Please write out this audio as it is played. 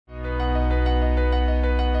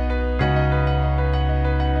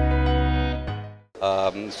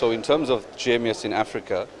So in terms of GMES in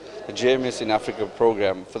Africa, the GMES in Africa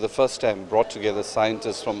program for the first time brought together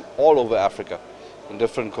scientists from all over Africa in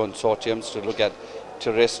different consortiums to look at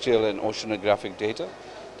terrestrial and oceanographic data.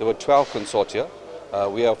 There were 12 consortia.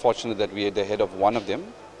 We are fortunate that we are the head of one of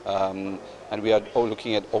them, and we are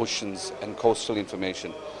looking at oceans and coastal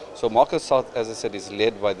information. So Marcus South, as I said, is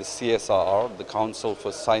led by the CSIR, the Council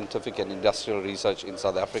for Scientific and Industrial Research in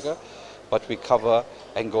South Africa, but we cover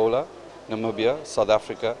Angola, Namibia, South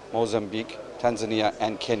Africa, Mozambique, Tanzania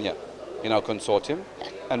and Kenya in our consortium.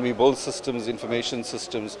 And we build systems, information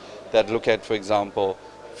systems that look at, for example,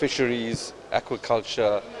 fisheries,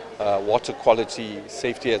 aquaculture, water quality,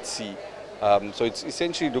 safety at sea. So it's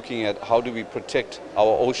essentially looking at how do we protect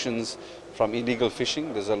our oceans from illegal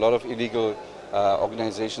fishing. There's a lot of illegal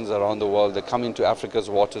organizations around the world that come into Africa's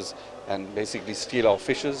waters and basically steal our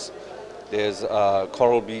fishes. There's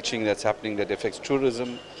coral bleaching that's happening that affects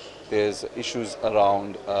tourism. There's issues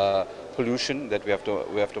around pollution that we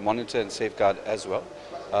have to monitor and safeguard as well.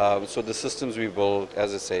 So the systems we build,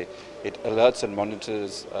 as I say, it alerts and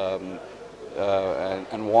monitors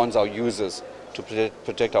and warns our users to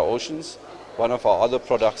protect our oceans. One of our other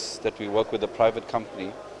products that we work with a private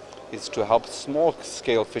company is to help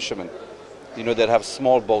small-scale fishermen, that have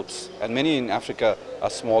small boats, and many in Africa are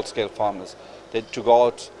small-scale farmers, to go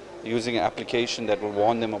out using an application that will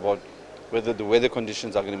warn them about whether the weather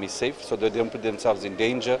conditions are going to be safe so that they don't put themselves in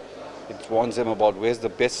danger. It warns them about where's the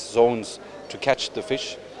best zones to catch the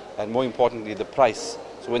fish, and more importantly, the price.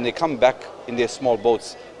 So when they come back in their small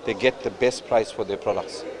boats, they get the best price for their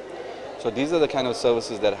products. So these are the kind of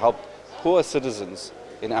services that help poor citizens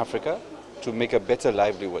in Africa to make a better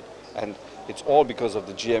livelihood. And it's all because of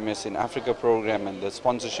the GMES in Africa program and the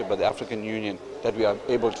sponsorship by the African Union that we are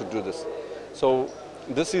able to do this. So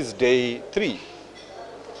this is day 3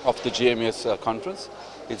 of the GMES conference.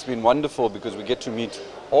 It's been wonderful because we get to meet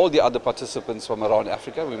all the other participants from around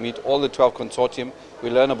Africa. We meet all the 12 consortium.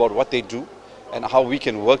 We learn about what they do and how we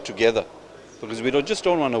can work together. Because we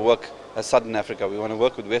don't want to work as Southern Africa. We want to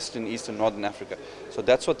work with Western, Eastern, Northern Africa. So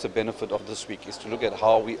that's what's the benefit of this week, is to look at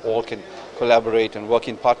how we all can collaborate and work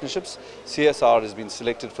in partnerships. CSIR has been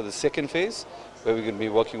selected for the second phase, where we're going to be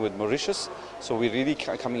working with Mauritius. So we're really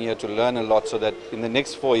coming here to learn a lot so that in the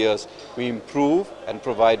next 4 years, we improve and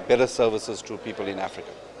provide better services to people in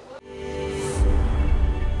Africa.